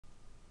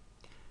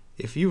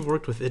If you've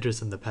worked with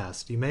Idris in the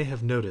past, you may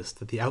have noticed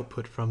that the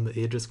output from the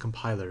Idris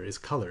compiler is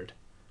colored,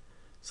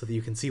 so that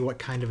you can see what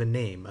kind of a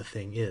name a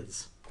thing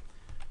is.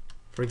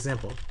 For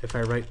example, if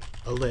I write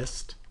a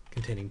list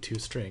containing two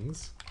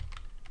strings,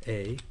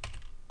 A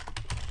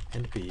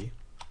and B,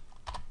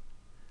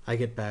 I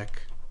get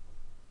back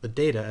the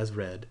data as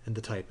red and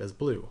the type as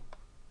blue.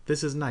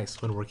 This is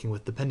nice when working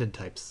with dependent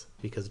types,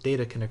 because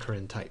data can occur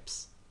in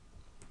types.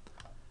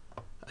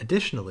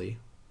 Additionally,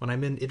 when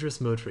I'm in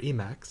Idris mode for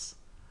Emacs,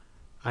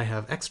 I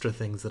have extra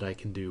things that I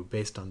can do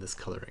based on this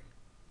coloring.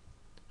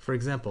 For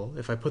example,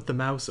 if I put the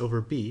mouse over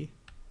B,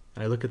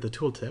 and I look at the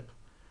tooltip,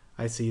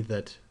 I see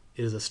that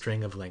it is a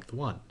string of length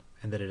 1,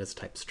 and that it is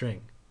type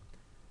string.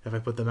 If I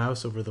put the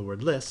mouse over the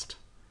word list,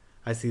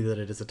 I see that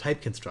it is a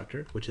type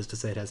constructor, which is to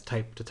say it has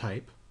type to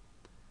type,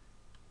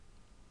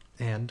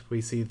 and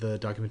we see the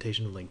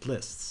documentation of linked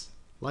lists.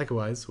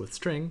 Likewise, with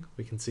string,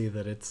 we can see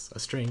that it's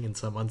a string in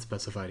some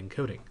unspecified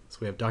encoding, so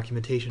we have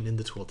documentation in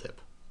the tooltip.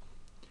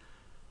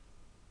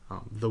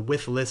 The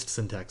with list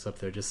syntax up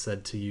there just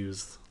said to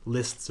use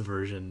lists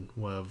version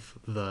of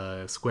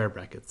the square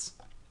brackets.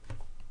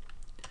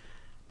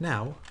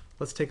 Now,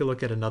 let's take a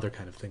look at another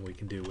kind of thing we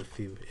can do with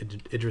the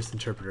Idris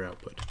interpreter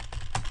output.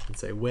 And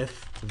say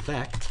with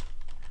vect,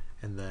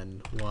 and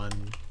then 1,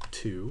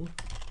 2,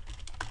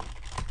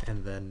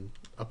 and then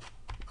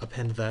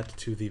append that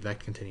to the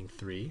vect containing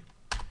 3,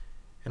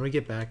 and we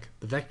get back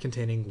the vect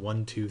containing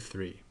 1, 2,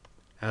 3,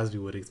 as we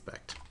would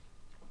expect.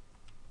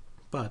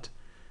 But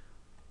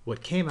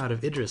what came out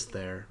of Idris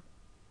there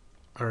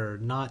are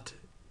not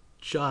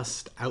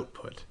just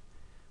output.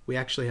 We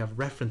actually have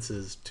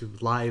references to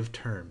live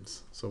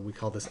terms, so we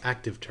call this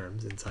active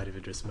terms inside of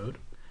Idris mode,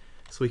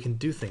 so we can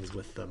do things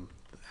with them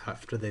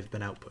after they've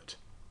been output.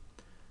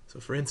 So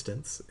for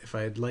instance, if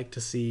I'd like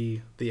to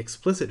see the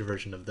explicit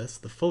version of this,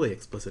 the fully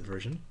explicit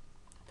version,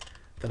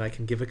 then I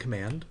can give a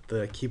command.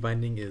 The key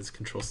binding is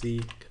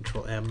Control-C,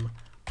 Control-M,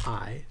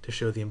 I to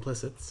show the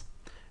implicits.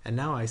 And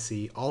now I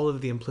see all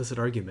of the implicit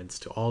arguments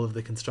to all of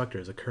the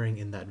constructors occurring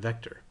in that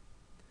vector.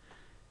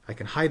 I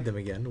can hide them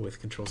again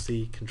with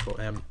Control-C,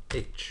 Control-M,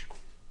 H.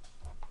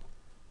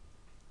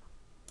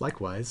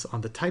 Likewise, on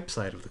the type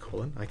side of the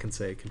colon, I can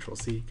say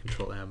Control-C,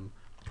 Control-M,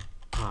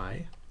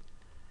 I,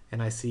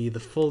 and I see the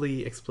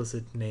fully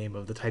explicit name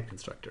of the type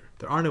constructor.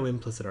 There are no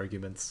implicit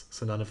arguments,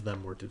 so none of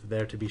them were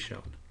there to be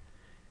shown.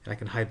 And I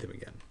can hide them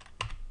again.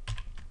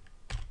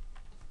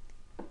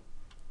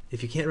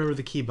 If you can't remember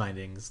the key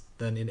bindings,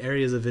 then in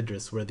areas of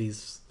Idris where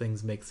these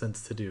things make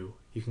sense to do,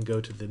 you can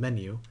go to the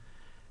menu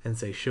and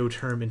say Show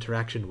Term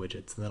Interaction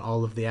Widgets, and then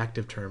all of the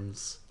active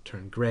terms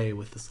turn gray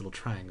with this little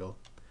triangle.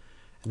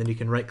 And then you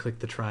can right-click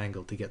the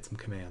triangle to get some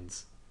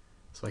commands.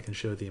 So I can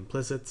show the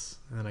implicits,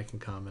 and then I can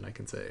come and I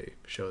can say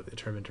Show the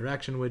Term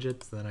Interaction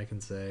Widgets, and then I can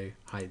say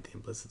Hide the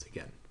implicits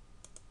again.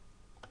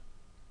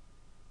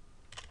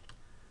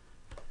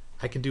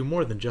 I can do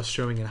more than just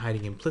showing and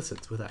hiding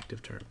implicits with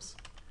active terms.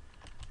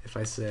 If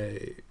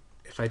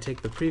I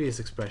take the previous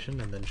expression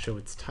and then show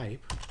its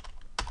type,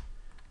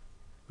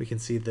 we can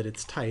see that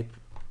its type,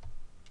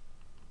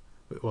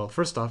 well,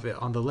 first off,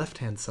 on the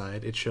left-hand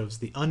side, it shows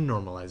the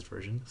unnormalized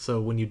version. So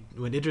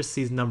when Idris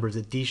sees numbers,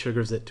 it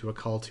desugars it to a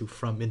call to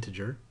from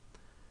integer,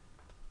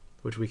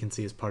 which we can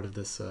see as part of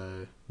this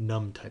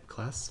num type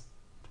class.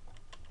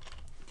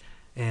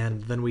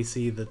 And then we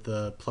see that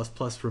the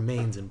 ++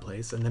 remains in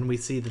place, and then we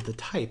see that the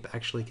type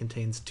actually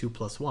contains 2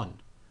 + 1.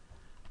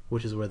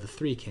 Which is where the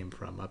 3 came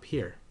from, up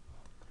here.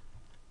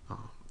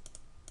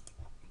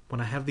 When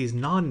I have these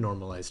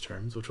non-normalized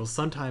terms, which will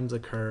sometimes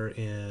occur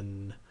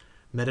in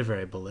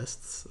metavariable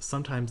lists,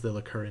 sometimes they'll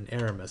occur in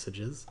error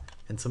messages,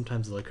 and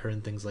sometimes they'll occur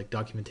in things like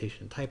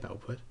documentation and type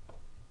output,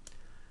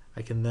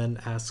 I can then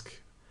ask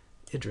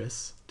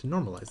Idris to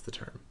normalize the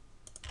term.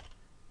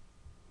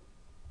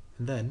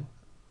 And then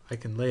I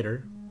can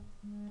later,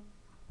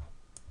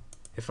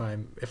 if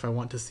I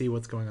want to see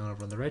what's going on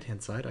over on the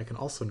right-hand side, I can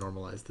also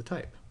normalize the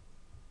type.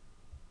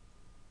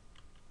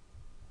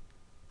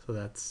 So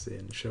that's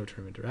in Show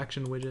Term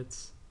Interaction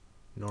Widgets,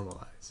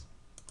 normalize.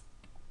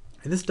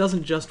 And this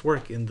doesn't just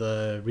work in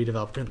the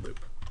read-eval print loop.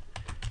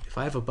 If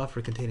I have a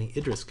buffer containing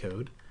Idris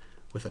code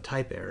with a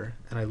type error,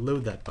 and I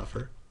load that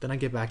buffer, then I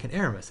get back an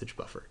error message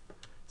buffer.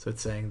 So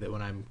it's saying that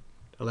when I'm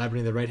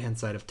elaborating the right-hand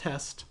side of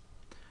test,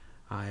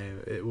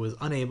 it was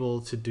unable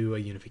to do a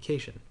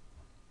unification.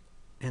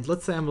 And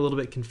let's say I'm a little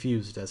bit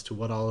confused as to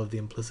what all of the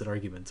implicit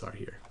arguments are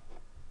here.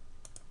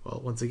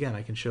 Well, once again,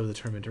 I can show the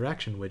term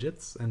interaction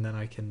widgets, and then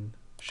I can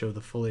show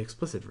the fully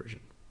explicit version.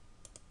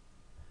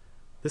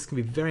 This can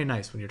be very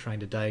nice when you're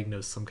trying to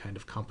diagnose some kind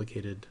of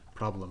complicated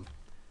problem.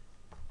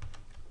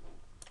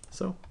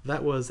 So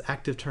that was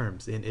active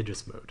terms in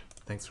Idris mode.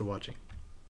 Thanks for watching.